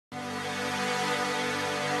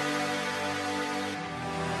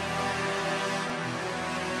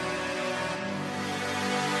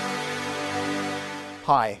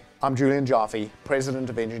Hi, I'm Julian Jaffe, President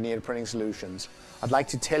of Engineered Printing Solutions. I'd like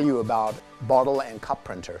to tell you about bottle and cup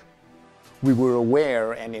printer. We were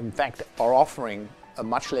aware and in fact are offering a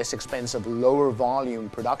much less expensive, lower volume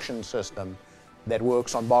production system that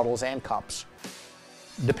works on bottles and cups.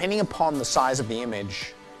 Depending upon the size of the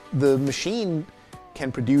image, the machine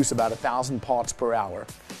can produce about 1,000 parts per hour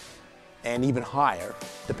and even higher,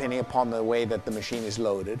 depending upon the way that the machine is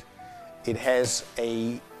loaded. It has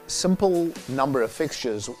a simple number of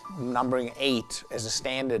fixtures, numbering 8 as a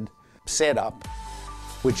standard setup,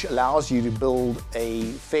 which allows you to build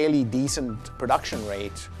a fairly decent production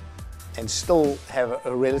rate and still have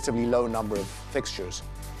a relatively low number of fixtures.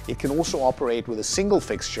 It can also operate with a single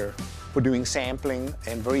fixture for doing sampling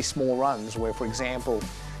and very small runs where, for example,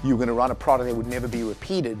 you're going to run a product that would never be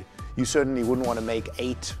repeated. You certainly wouldn't want to make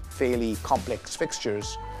 8 fairly complex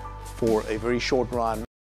fixtures for a very short run.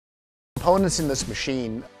 Components in this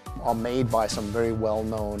machine are made by some very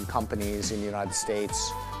well-known companies in the United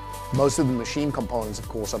States. Most of the machine components, of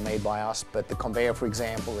course, are made by us, but the conveyor, for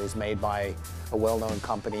example, is made by a well-known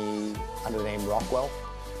company under the name Rockwell.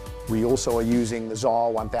 We also are using the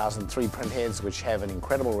ZAR 1003 print heads, which have an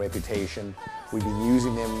incredible reputation. We've been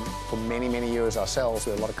using them for many, many years ourselves.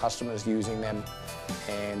 We have a lot of customers using them,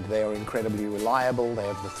 and they are incredibly reliable. They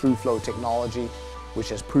have the through-flow technology, which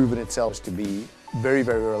has proven itself to be very,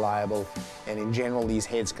 very reliable, and in general these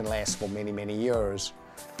heads can last for many, many years.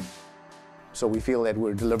 So we feel that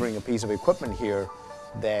we're delivering a piece of equipment here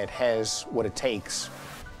that has what it takes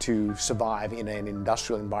to survive in an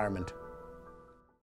industrial environment.